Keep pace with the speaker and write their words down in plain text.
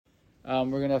We're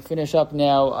going to finish up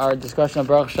now our discussion of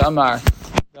Baruch Sheamar.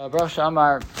 Baruch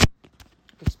Sheamar,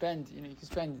 you can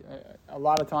spend a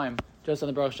lot of time just on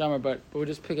the Baruch Sheamar, but we'll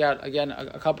just pick out again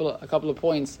a couple of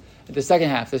points at the second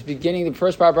half. This beginning, the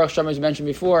first part of Baruch Sheamar, as mentioned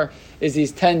before, is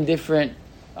these 10 different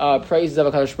praises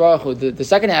of HaKadosh Baruch Hu. The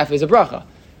second half is a bracha,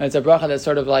 and it's a bracha that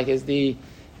sort of like is the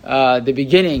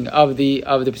beginning of the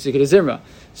Pesukei Zimra.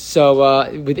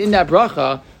 So within that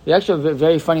bracha, we actually have a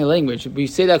very funny language. We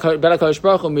say that about HaKadosh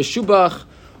Baruch Hu, Meshubach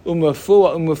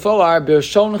u'mefoar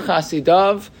b'shon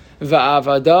chasidav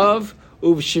va'avadav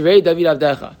u'v'shirei David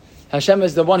avdecha. Hashem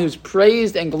is the one who's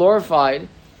praised and glorified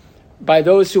by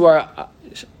those who are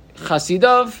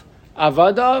chasidav,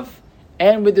 avadav,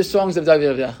 and with the songs of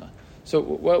David avdecha. So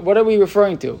what are we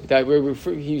referring to? That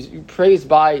he's praised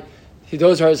by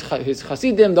those are his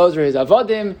chasidim, those are his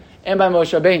avadim, and by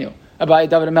Moshe Rabbeinu, by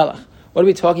David HaMelech. What are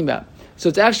we talking about? So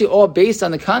it's actually all based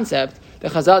on the concept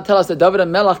that Chazal tell us that David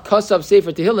HaMelech kasav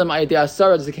sefer Tehillim ayidei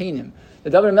asara zekanim. That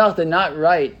David HaMelech did not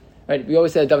write. Right? We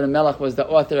always said David HaMelech was the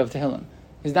author of Tehillim.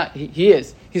 He's not. He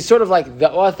is. He's sort of like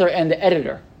the author and the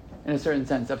editor in a certain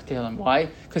sense of Tehillim. Why?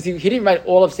 Because he didn't write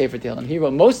all of Sefer Tehillim. He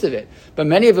wrote most of it, but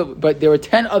there were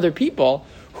 10 other people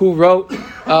who wrote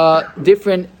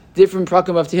different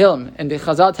prakim of Tehillim, and the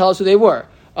Chazal tell us who they were: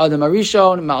 Adam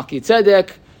Arishon, Malki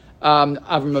Tzedek, Avram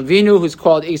Avinu, who's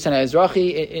called Eisan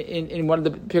HaEzrachi in one of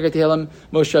the Pirkei Tehillim,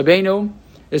 Moshe Rabbeinu.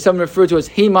 There's someone referred to as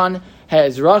Heman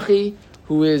HaEzrachi,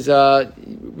 who is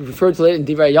referred to later in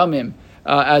Divrei Yamim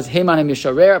as Heman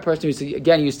HaMisharer, a person who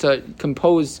used to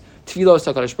compose Tfilos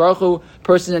HaKadosh Baruch Hu,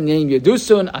 person named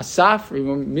Yedusun, Asaf,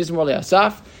 Mizmor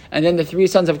Asaf, and then the three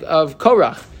sons of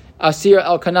Korach, Asir,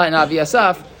 Elkanah, and Avi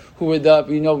Asaf, who were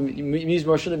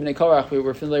Mizmor should have been a Korach.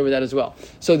 We're familiar with that as well.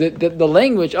 So the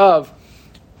language of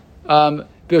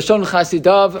Birshon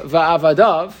Chasidav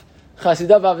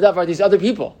Va'avadav are these other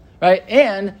people, right?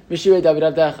 And Mishirei David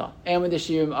Avdecha, and with the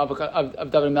Shirim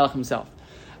of David Melech himself.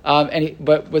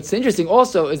 But what's interesting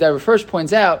also is that first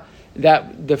points out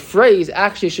that the phrase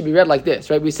actually should be read like this,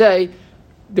 right? We say,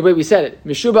 the way we said it,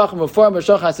 Meshubach Mufar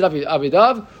Birshon Chasidav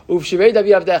Avidav Uvshirei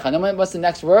David Avdecha. And then what's the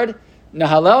next word?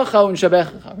 Nahalelcha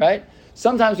u'nshabecha, right?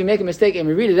 Sometimes we make a mistake and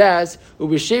we read it as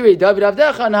Ubishiri David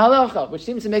Avdecha Nahalelcha, which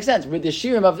seems to make sense. With the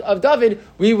shirim of David,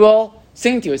 we will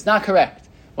sing to you. It's not correct.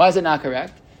 Why is it not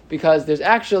correct? Because there's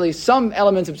actually some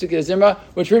elements of Pesukei Zimra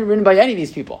which weren't written by any of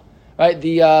these people, right?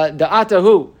 The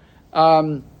Atahu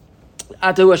Hashem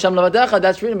Lavadecha,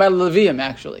 that's written by Levium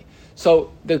actually.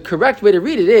 So the correct way to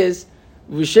read it is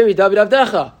Ubishiri David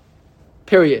Avdecha,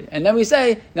 period. And then we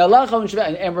say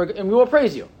Nahalelcha and we will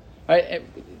praise you. Right?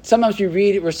 Sometimes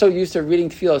we're so used to reading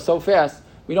tefillah so fast,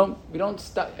 we don't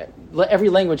stop. Every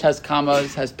language has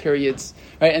commas, has periods,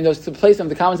 right? And the placement of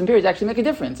the commas and periods actually make a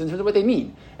difference in terms of what they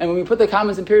mean. And when we put the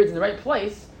commas and periods in the right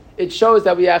place, it shows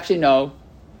that we actually know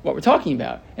what we're talking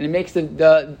about. And it makes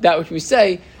that which we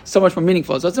say so much more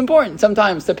meaningful. So it's important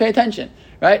sometimes to pay attention,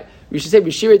 right? We should say,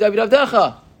 B'shirei David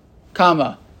Avdecha,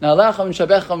 comma, Na'alecha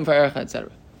v'nshabecha v'farecha,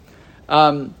 etc.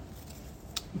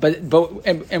 But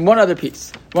one other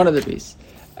piece.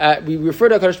 We refer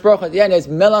to HaKadosh Baruch Hu at the end as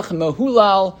Melech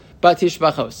Mehulal Batish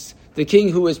Brachos, the king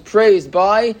who is praised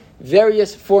by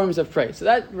various forms of praise. So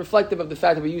that's reflective of the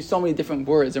fact that we use so many different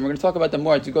words, and we're going to talk about them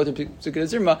more as we go to Pesukei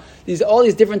Zimra. All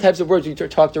these different types of words. We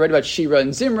talked already about Shira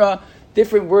and Zimra,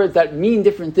 different words that mean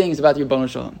different things about the Ribono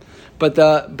Shalom. But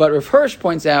Rav Hirsch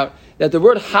points out that the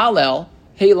word Hallel,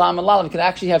 Hey Lam and Lalam, can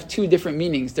actually have two different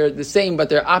meanings. They're the same, but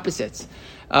they're opposites.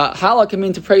 Halal can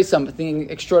mean to praise something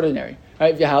extraordinary,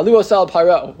 right? V'halu osal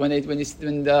paro. When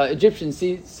the Egyptians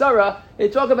see Sarah, they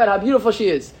talk about how beautiful she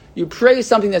is. You praise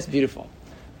something that's beautiful.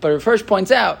 But it first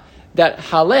points out that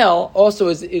Hallel also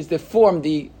is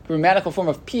the grammatical form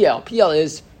of PL. PL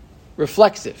is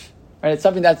reflexive, right? It's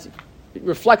something it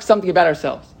reflects something about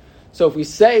ourselves. So if we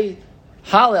say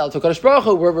Hallel to Kadosh Baruch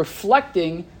Hu, we're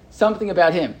reflecting something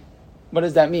about Him. What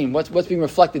does that mean? What's being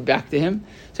reflected back to Him?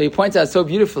 So he points out so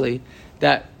beautifully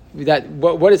that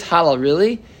what is halal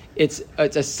really? It's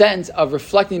a sense of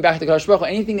reflecting back to Kadosh Baruch Hu.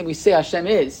 Anything that we say Hashem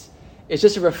is, it's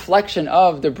just a reflection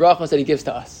of the brachos that He gives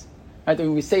to us. Right?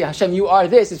 When we say Hashem, you are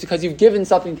this, it's because you've given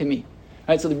something to me.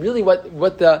 Right? So really,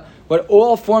 what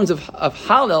all forms of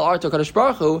halal are to Kadosh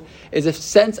Baruch Hu is a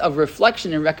sense of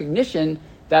reflection and recognition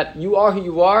that you are who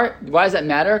you are. Why does that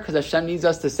matter? Because Hashem needs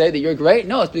us to say that you're great?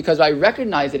 No, it's because I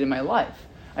recognize it in my life.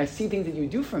 I see things that you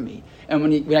do for me. And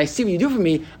when I see what you do for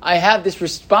me, I have this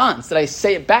response that I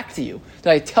say it back to you,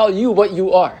 that I tell you what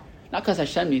you are. Not because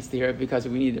Hashem needs to hear it, because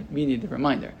we need the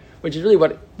reminder. Which is really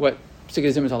what Pesukei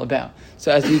Zimra is all about.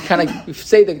 So as we kind of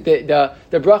say the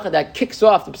bracha that kicks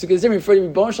off the Pesukei Zimra, refer to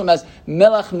Ribono Shel Olam as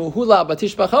Melech Muhula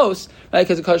Batish Brachos, right?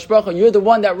 Because Kadosh Baruch Hu, you're the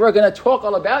one that we're going to talk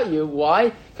all about you.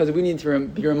 Why? Because we need to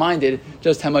be reminded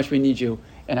just how much we need you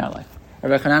in our life. Here